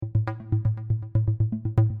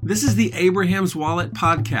This is the Abraham's Wallet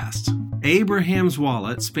podcast. Abraham's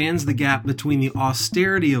Wallet spans the gap between the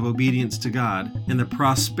austerity of obedience to God and the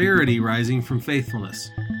prosperity rising from faithfulness.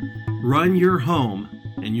 Run your home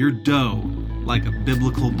and your dough like a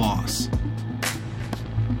biblical boss.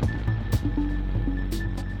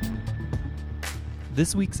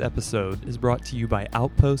 This week's episode is brought to you by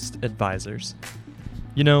Outpost Advisors.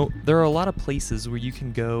 You know, there are a lot of places where you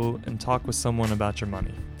can go and talk with someone about your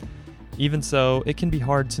money. Even so, it can be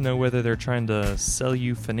hard to know whether they're trying to sell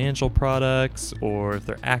you financial products or if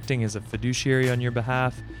they're acting as a fiduciary on your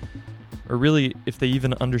behalf, or really if they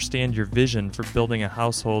even understand your vision for building a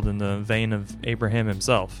household in the vein of Abraham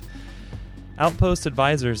himself. Outpost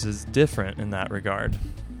Advisors is different in that regard.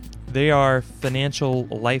 They are financial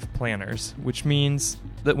life planners, which means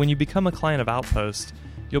that when you become a client of Outpost,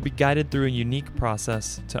 you'll be guided through a unique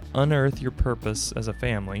process to unearth your purpose as a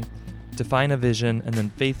family, define a vision, and then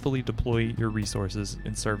faithfully deploy your resources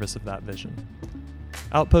in service of that vision.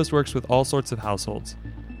 Outpost works with all sorts of households,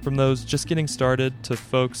 from those just getting started to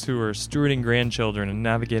folks who are stewarding grandchildren and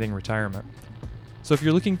navigating retirement. So if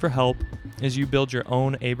you're looking for help as you build your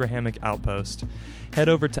own Abrahamic outpost, head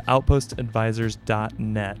over to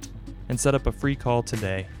outpostadvisors.net and set up a free call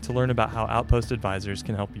today to learn about how Outpost Advisors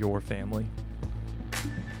can help your family.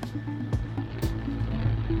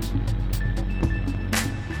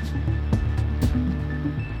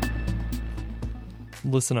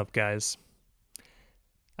 Listen up, guys.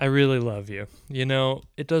 I really love you. You know,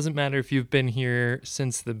 it doesn't matter if you've been here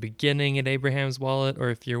since the beginning at Abraham's Wallet or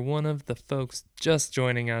if you're one of the folks just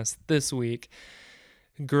joining us this week.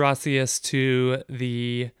 Gracias to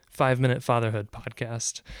the 5-Minute Fatherhood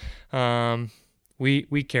podcast.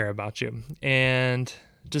 We care about you. And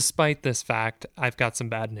despite this fact, I've got some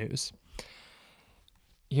bad news.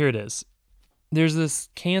 Here it is. There's this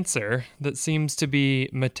cancer that seems to be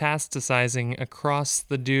metastasizing across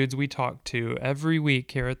the dudes we talk to every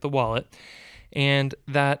week here at the Wallet. And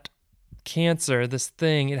that cancer, this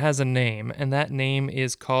thing, it has a name, and that name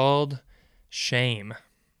is called shame.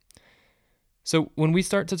 So when we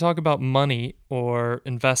start to talk about money or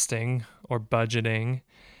investing or budgeting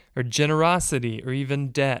or generosity or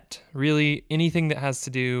even debt, really anything that has to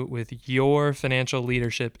do with your financial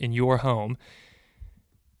leadership in your home,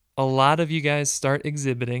 a lot of you guys start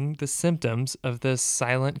exhibiting the symptoms of this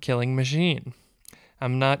silent killing machine.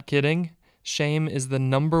 I'm not kidding. Shame is the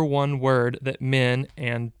number one word that men,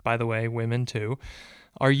 and by the way, women too,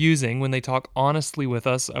 are using when they talk honestly with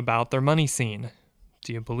us about their money scene.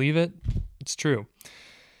 Do you believe it? It's true.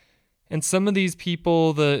 And some of these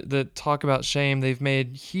people that talk about shame, they've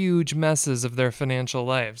made huge messes of their financial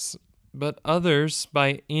lives. But others,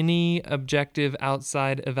 by any objective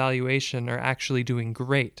outside evaluation, are actually doing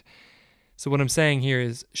great. So what I'm saying here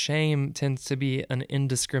is shame tends to be an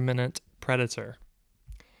indiscriminate predator.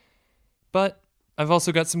 But I've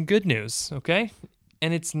also got some good news, okay?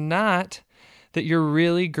 And it's not that you're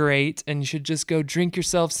really great and you should just go drink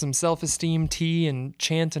yourself some self-esteem tea and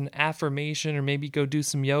chant an affirmation or maybe go do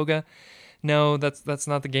some yoga. No, that's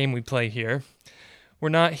not the game we play here. We're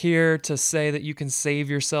not here to say that you can save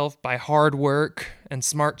yourself by hard work and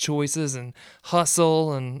smart choices and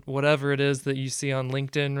hustle and whatever it is that you see on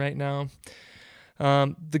LinkedIn right now.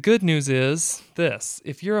 The good news is this.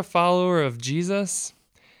 If you're a follower of Jesus,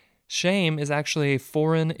 shame is actually a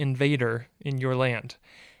foreign invader in your land,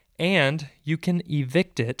 and you can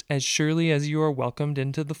evict it as surely as you are welcomed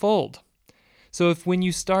into the fold. So if when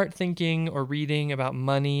you start thinking or reading about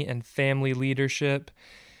money and family leadership,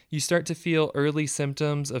 you start to feel early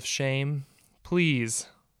symptoms of shame, please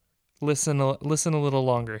listen a little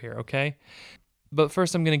longer here, okay? But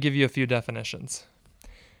first I'm going to give you a few definitions.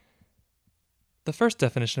 The first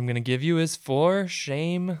definition I'm going to give you is for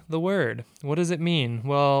shame, the word. What does it mean?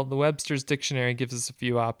 Well, the Webster's Dictionary gives us a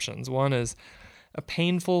few options. One is a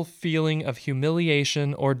painful feeling of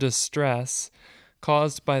humiliation or distress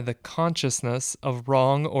caused by the consciousness of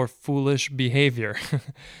wrong or foolish behavior.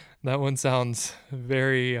 That one sounds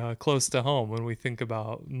very close to home when we think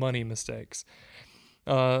about money mistakes.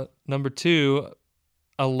 Number 2,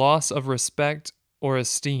 a loss of respect or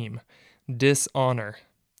esteem, dishonor.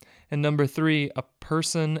 And number 3, a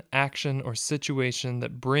person, action, or situation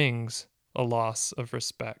that brings a loss of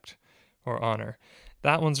respect or honor.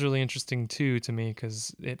 That one's really interesting too to me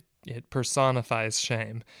because it personifies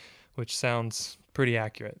shame, which sounds pretty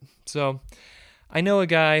accurate. So I know a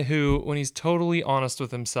guy who, when he's totally honest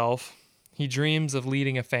with himself, he dreams of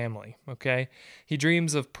leading a family, okay? He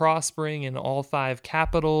dreams of prospering in all 5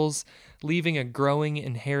 capitals, leaving a growing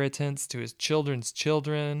inheritance to his children's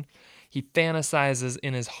children. He fantasizes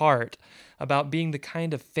in his heart about being the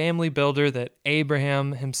kind of family builder that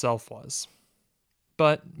Abraham himself was.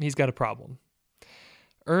 but he's got a problem.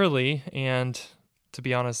 Early, and to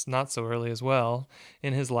be honest, not so early as well,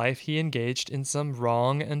 in his life, he engaged in some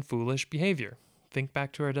wrong and foolish behavior. Think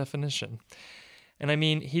back to our definition. And I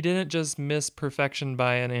mean, he didn't just miss perfection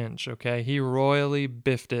by an inch, okay? He royally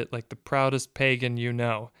biffed it like the proudest pagan you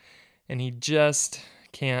know. And he just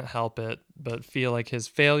can't help it but feel like his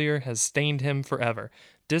failure has stained him forever,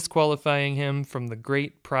 disqualifying him from the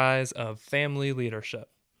great prize of family leadership.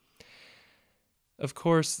 Of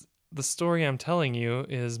course, the story I'm telling you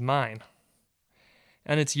is mine.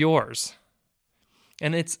 And it's yours.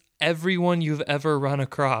 And it's everyone you've ever run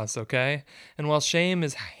across, okay? And while shame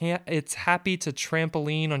is it's happy to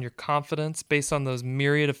trampoline on your confidence based on those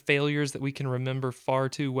myriad of failures that we can remember far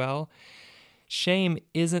too well, shame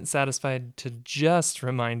isn't satisfied to just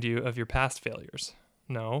remind you of your past failures.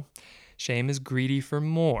 No, shame is greedy for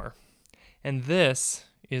more. And this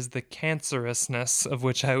is the cancerousness of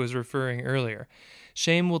which I was referring earlier.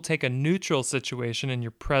 Shame will take a neutral situation in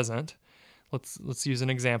your present. Let's use an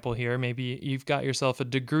example here. Maybe you've got yourself a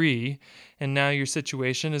degree, and now your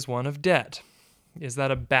situation is one of debt. Is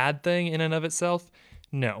that a bad thing in and of itself?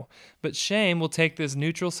 No. But shame will take this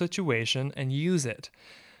neutral situation and use it.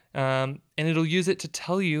 And it'll use it to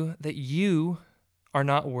tell you that you are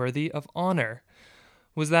not worthy of honor.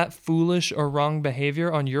 Was that foolish or wrong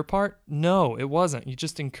behavior on your part? No, it wasn't. You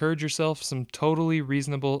just incurred yourself some totally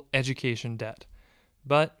reasonable education debt.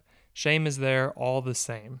 But shame is there all the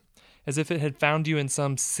same. As if it had found you in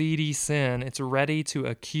some seedy sin, it's ready to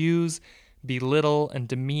accuse, belittle, and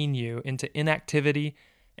demean you into inactivity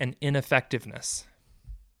and ineffectiveness.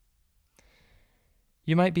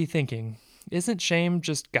 You might be thinking, isn't shame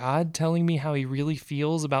just God telling me how he really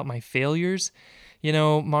feels about my failures? You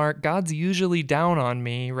know, Mark, God's usually down on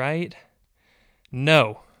me, right?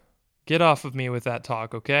 No. Get off of me with that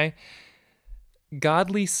talk, okay?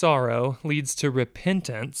 Godly sorrow leads to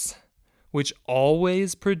repentance, which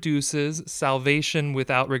always produces salvation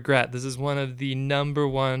without regret. This is one of the number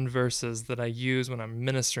one verses that I use when I'm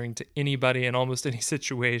ministering to anybody in almost any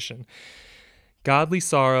situation. Godly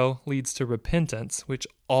sorrow leads to repentance, which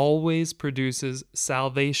always produces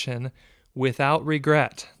salvation without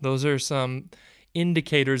regret. Those are some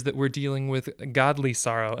indicators that we're dealing with godly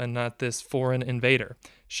sorrow and not this foreign invader,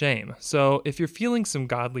 shame. So if you're feeling some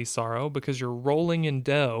godly sorrow because you're rolling in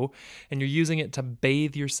dough and you're using it to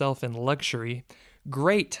bathe yourself in luxury,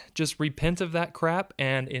 great. Just repent of that crap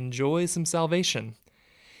and enjoy some salvation.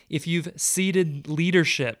 If you've ceded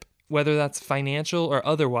leadership, whether that's financial or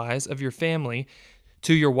otherwise, of your family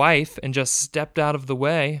to your wife and just stepped out of the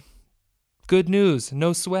way, good news,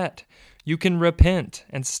 no sweat. You can repent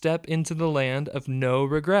and step into the land of no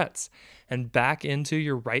regrets and back into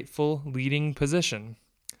your rightful leading position.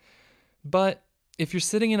 But if you're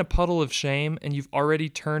sitting in a puddle of shame and you've already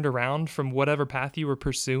turned around from whatever path you were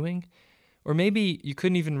pursuing, or maybe you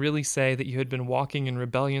couldn't even really say that you had been walking in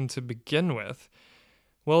rebellion to begin with,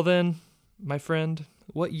 well then, my friend,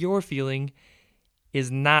 what you're feeling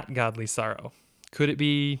is not godly sorrow. Could it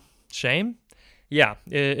be shame? Yeah,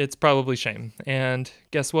 it's probably shame. And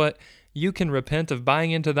guess what? You can repent of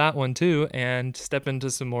buying into that one too and step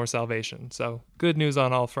into some more salvation. So good news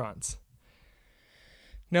on all fronts.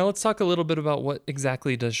 Now let's talk a little bit about what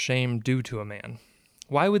exactly does shame do to a man.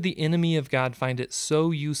 Why would the enemy of God find it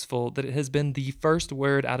so useful that it has been the first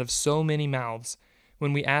word out of so many mouths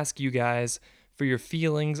when we ask you guys for your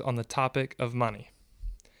feelings on the topic of money?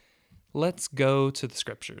 Let's go to the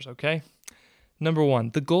scriptures, okay? Number one,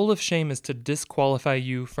 the goal of shame is to disqualify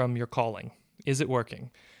you from your calling. Is it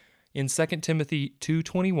working? In 2 Timothy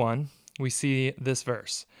 2:21, we see this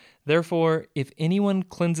verse. Therefore, if anyone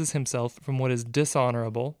cleanses himself from what is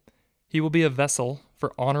dishonorable, he will be a vessel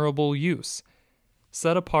for honorable use,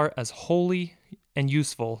 set apart as holy and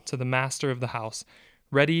useful to the master of the house,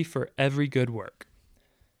 ready for every good work.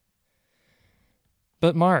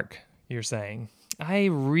 But Mark, you're saying, I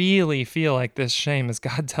really feel like this shame is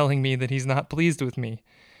God telling me that he's not pleased with me.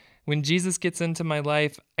 When Jesus gets into my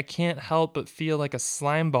life, I can't help but feel like a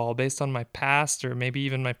slime ball based on my past or maybe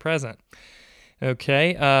even my present.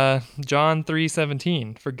 Okay, John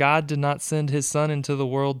 3:17, for God did not send his Son into the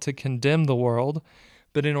world to condemn the world,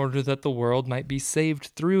 but in order that the world might be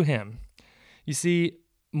saved through him. You see,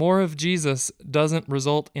 more of Jesus doesn't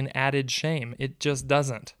result in added shame. It just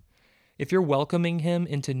doesn't. If you're welcoming him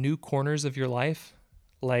into new corners of your life,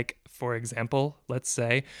 like, for example, let's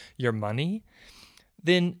say your money,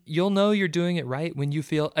 then you'll know you're doing it right when you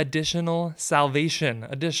feel additional salvation,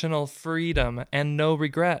 additional freedom, and no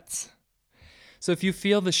regrets. So if you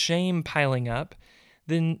feel the shame piling up,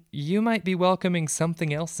 then you might be welcoming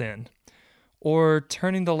something else in, or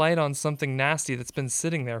turning the light on something nasty that's been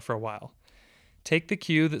sitting there for a while. Take the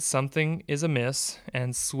cue that something is amiss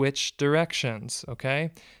and switch directions,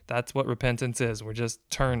 okay? That's what repentance is. We're just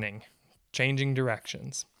turning, changing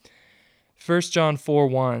directions. 1 John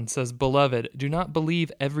 4:1 says, "Beloved, do not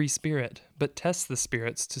believe every spirit, but test the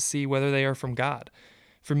spirits to see whether they are from God.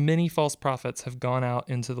 For many false prophets have gone out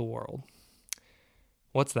into the world."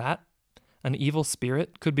 What's that? An evil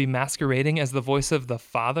spirit could be masquerading as the voice of the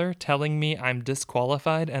Father telling me I'm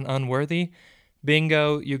disqualified and unworthy?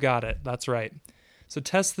 Bingo, you got it. That's right. So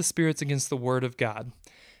test the spirits against the Word of God.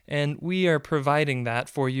 And we are providing that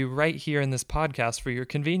for you right here in this podcast for your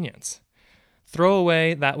convenience. Throw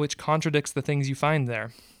away that which contradicts the things you find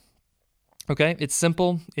there. Okay? It's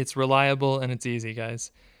simple, it's reliable, and it's easy,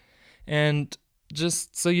 guys. And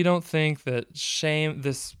just so you don't think that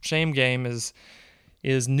this shame game is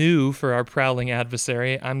new for our prowling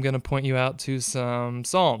adversary, I'm going to point you out to some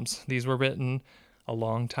Psalms. These were written a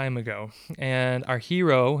long time ago. And our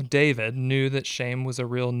hero, David, knew that shame was a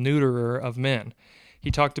real neuterer of men.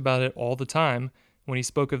 He talked about it all the time when he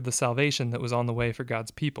spoke of the salvation that was on the way for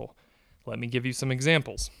God's people. Let me give you some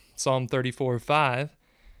examples. Psalm 34:5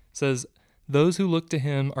 says, "Those who look to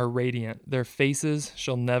him are radiant. Their faces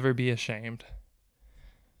shall never be ashamed."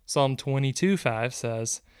 Psalm 22:5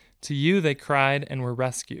 says, "To you they cried and were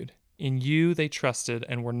rescued. In you they trusted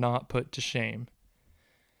and were not put to shame."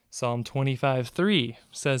 Psalm 25:3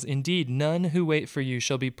 says, "Indeed, none who wait for you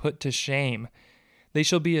shall be put to shame. They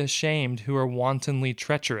shall be ashamed who are wantonly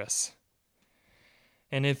treacherous."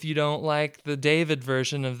 And if you don't like the David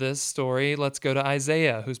version of this story, let's go to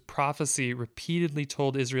Isaiah, whose prophecy repeatedly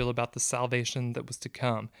told Israel about the salvation that was to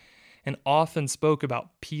come, and often spoke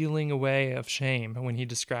about peeling away of shame when he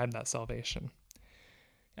described that salvation.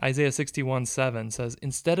 Isaiah 61:7 says,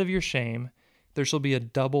 "Instead of your shame, there shall be a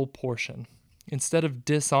double portion. Instead of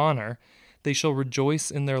dishonor, they shall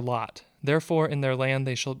rejoice in their lot. Therefore, in their land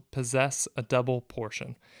they shall possess a double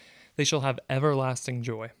portion. They shall have everlasting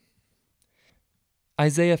joy."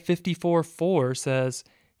 Isaiah 54:4 says,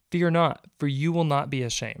 "Fear not, for you will not be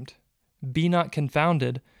ashamed. Be not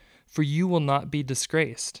confounded, for you will not be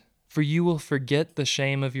disgraced. For you will forget the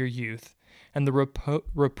shame of your youth and the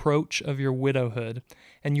reproach of your widowhood,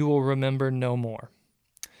 and you will remember no more."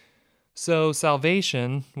 So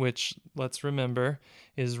salvation, which, let's remember,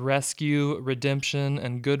 is rescue, redemption,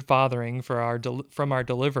 and good fathering from our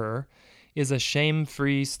deliverer, is a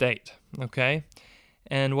shame-free state, okay?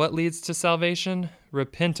 And what leads to salvation?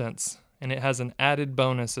 Repentance, and it has an added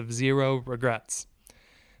bonus of 0 regrets.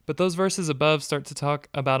 But those verses above start to talk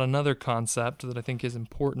about another concept that I think is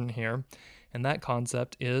important here, and that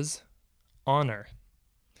concept is honor.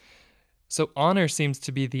 So honor seems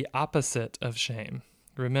to be the opposite of shame.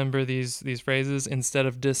 Remember these phrases? Instead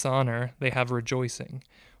of dishonor, they have rejoicing,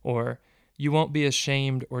 or you won't be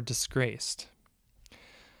ashamed or disgraced.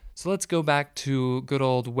 So let's go back to good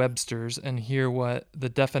old Webster's and hear what the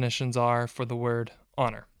definitions are for the word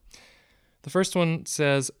honor. The first one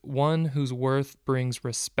says, one whose worth brings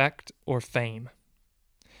respect or fame.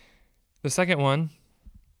 The second one,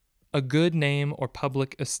 a good name or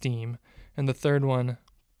public esteem. And the third one,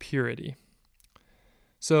 purity.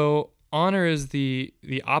 So honor is the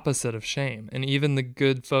opposite of shame, and even the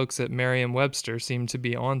good folks at Merriam-Webster seem to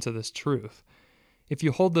be onto this truth. If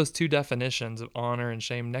you hold those two definitions of honor and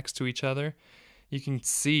shame next to each other, you can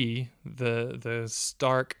see the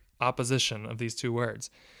stark opposition of these two words.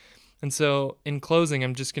 And so in closing,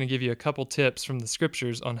 I'm just going to give you a couple tips from the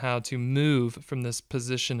scriptures on how to move from this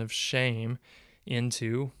position of shame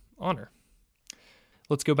into honor.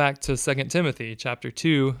 Let's go back to 2 Timothy chapter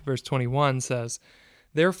 2, verse 21 says,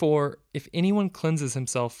 "Therefore, if anyone cleanses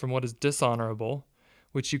himself from what is dishonorable,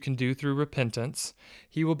 which you can do through repentance,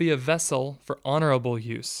 he will be a vessel for honorable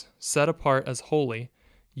use, set apart as holy,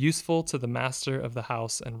 useful to the master of the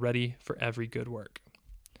house, and ready for every good work."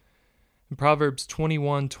 And Proverbs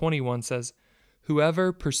 21:21 says,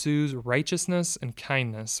 "Whoever pursues righteousness and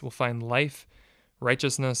kindness will find life,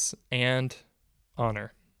 righteousness, and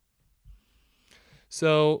honor."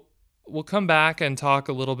 So we'll come back and talk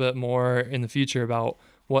a little bit more in the future about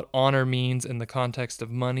what honor means in the context of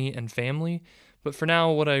money and family. But for now,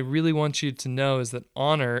 what I really want you to know is that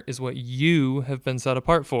honor is what you have been set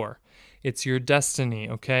apart for. It's your destiny,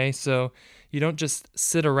 okay? So you don't just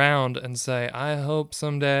sit around and say, I hope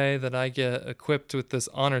someday that I get equipped with this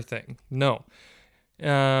honor thing. No.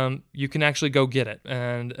 You can actually go get it.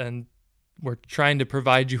 And we're trying to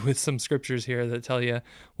provide you with some scriptures here that tell you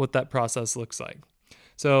what that process looks like.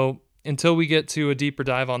 So until we get to a deeper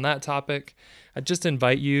dive on that topic, I just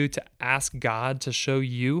invite you to ask God to show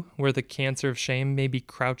you where the cancer of shame may be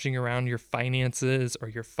crouching around your finances or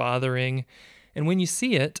your fathering. And when you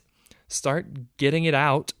see it, start getting it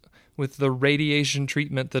out with the radiation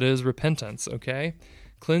treatment that is repentance, okay?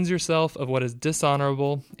 Cleanse yourself of what is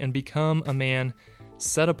dishonorable and become a man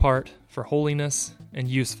set apart for holiness and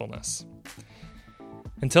usefulness.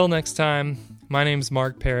 Until next time, my name's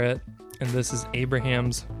Mark Parrott, and this is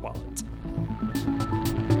Abraham's Wallet.